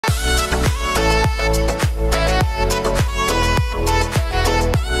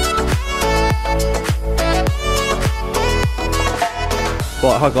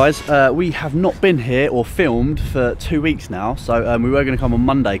Right, hi guys. We have not been here or filmed for 2 weeks now, so we were going to come on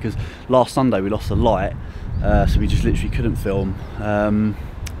Monday because last Sunday we lost the light, so we just literally couldn't film.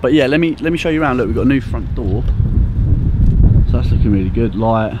 But yeah, let me show you around. Look, we've got a new front door, so that's looking really good.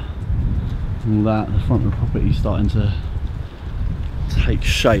 Light, all that. The front of the property's starting to take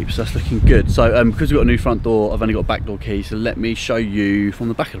shape, so that's looking good. So because we've got a new front door, I've only got a back door key, so let me show you from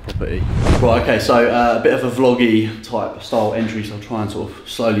the back of the property. Right, okay, so a bit of a vloggy type style entry, so I'll try and sort of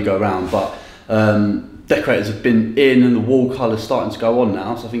slowly go around, but decorators have been in and the wall colour's starting to go on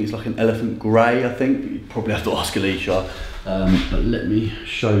now, so I think it's like an elephant grey, I think. You'd probably have to ask Alicia, but let me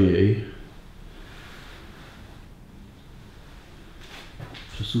show you.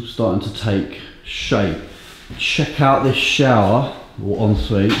 Just all starting to take shape. Check out this shower, or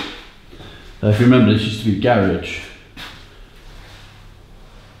ensuite. If you remember, this used to be garage.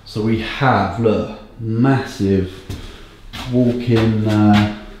 So we have, look, massive walk-in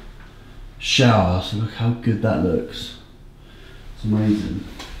shower. So look how good that looks. It's amazing.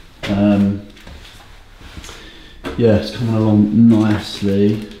 Yeah, it's coming along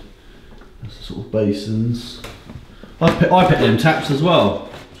nicely. That's the sort of basins. I picked them taps as well,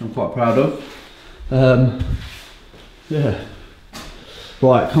 which I'm quite proud of. Yeah.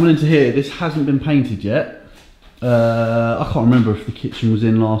 Right, coming into here, this hasn't been painted yet. I can't remember if the kitchen was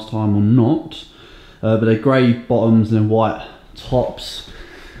in last time or not, but they're grey bottoms and then white tops.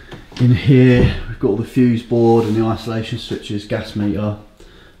 In here, we've got all the fuse board and the isolation switches, gas meter,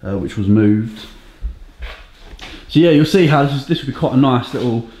 which was moved. So yeah, you'll see how this would be quite a nice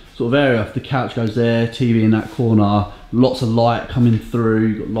little sort of area. If the couch goes there, TV in that corner, lots of light coming through.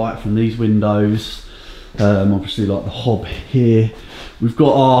 You've got light from these windows. Obviously, like the hob here. We've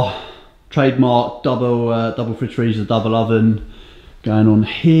got our trademark double fridge freezer, double oven going on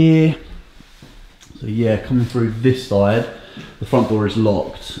here. So yeah, coming through this side, the front door is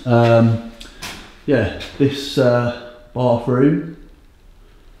locked. Yeah, this bathroom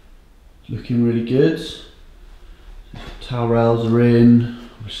looking really good. Towel rails are in,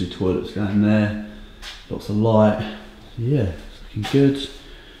 obviously toilets going there, lots of light. So yeah, it's looking good.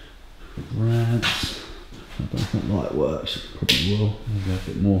 Rads. I don't think that light works, it probably will, maybe a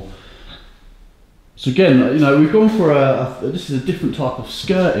bit more. So again, you know, we've gone for this is a different type of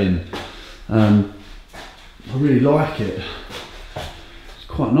skirting. I really like it. It's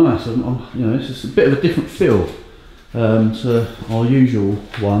quite nice. You know, it's just a bit of a different feel to our usual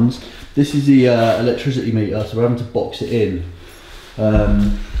ones. This is the electricity meter, so we're having to box it in.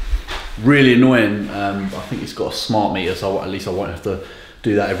 Really annoying. I think it's got a smart meter, so at least I won't have to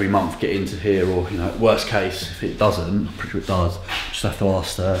do that every month, get into here, or, you know, worst case, if it doesn't, I'm pretty sure it does, just have to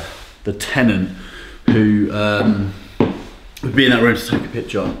ask the tenant who would be in that room to take a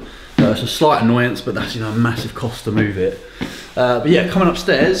picture. It's a slight annoyance, but that's, you know, a massive cost to move it. But yeah, coming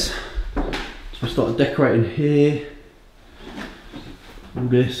upstairs, so we started decorating here. All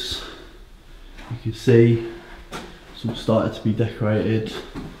this, you can see, it's all started to be decorated.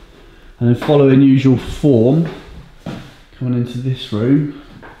 And then following usual form, coming into this room,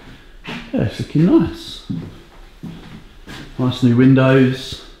 yeah, it's looking nice. Nice new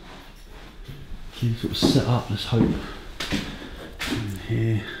windows. Keep sort of set up, let's hope. In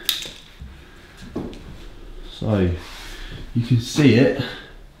here. So, you can see it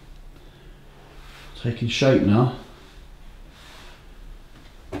taking shape now.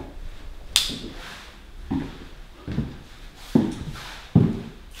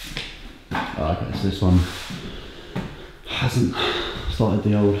 Okay, so this one hasn't started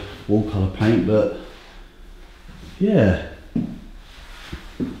the old wall colour paint, but yeah,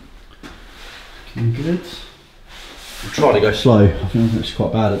 looking good. I'll try to go slow. I think I'm actually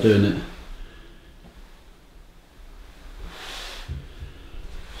quite bad at doing it.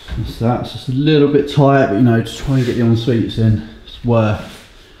 That's that. It's just a little bit tight, but you know, to try and get the ensuites in, it's worth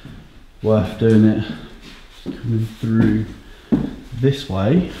doing it. Coming through this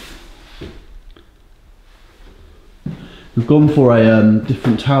way. We've gone for a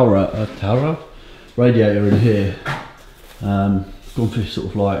different radiator in here. Gone for this sort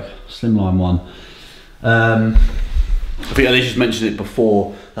of like slimline one. I think Alicia's mentioned it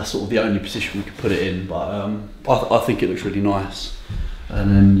before, that's sort of the only position we could put it in, but I think it looks really nice.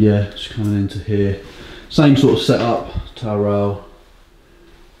 And then yeah, just coming into here, same sort of setup, towel rail,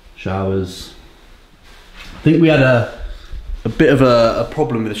 showers. I think we had a bit of a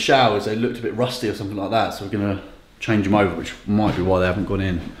problem with the showers, they looked a bit rusty or something like that, so we're going to change them over, which might be why they haven't gone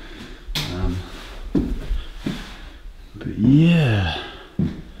in. But yeah,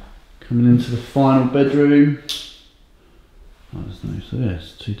 coming into the final bedroom. Oh, there's no, so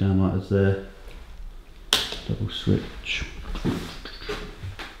yes, two downlighters there, double switch.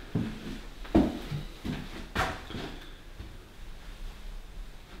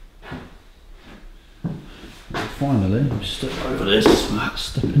 finally, I'll step over this,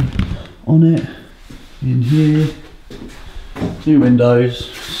 stepping on it, in here, new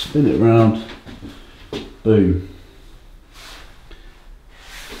windows, spin it round, boom.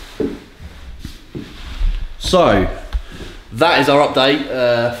 So, that is our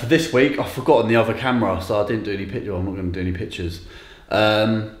update for this week. I've forgotten the other camera, so I didn't do any pictures. I'm not going to do any pictures.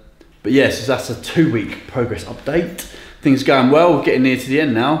 But yes, that's a 2-week progress update. Things are going well. We're getting near to the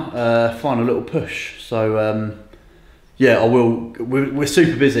end now. Final little push. So yeah, I will. We're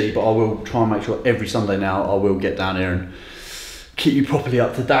super busy, but I will try and make sure every Sunday now I will get down here and keep you properly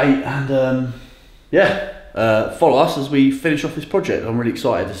up to date. And yeah, follow us as we finish off this project. I'm really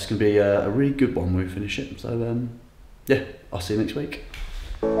excited. This is going to be a really good one when we finish it. So yeah, I'll see you next week.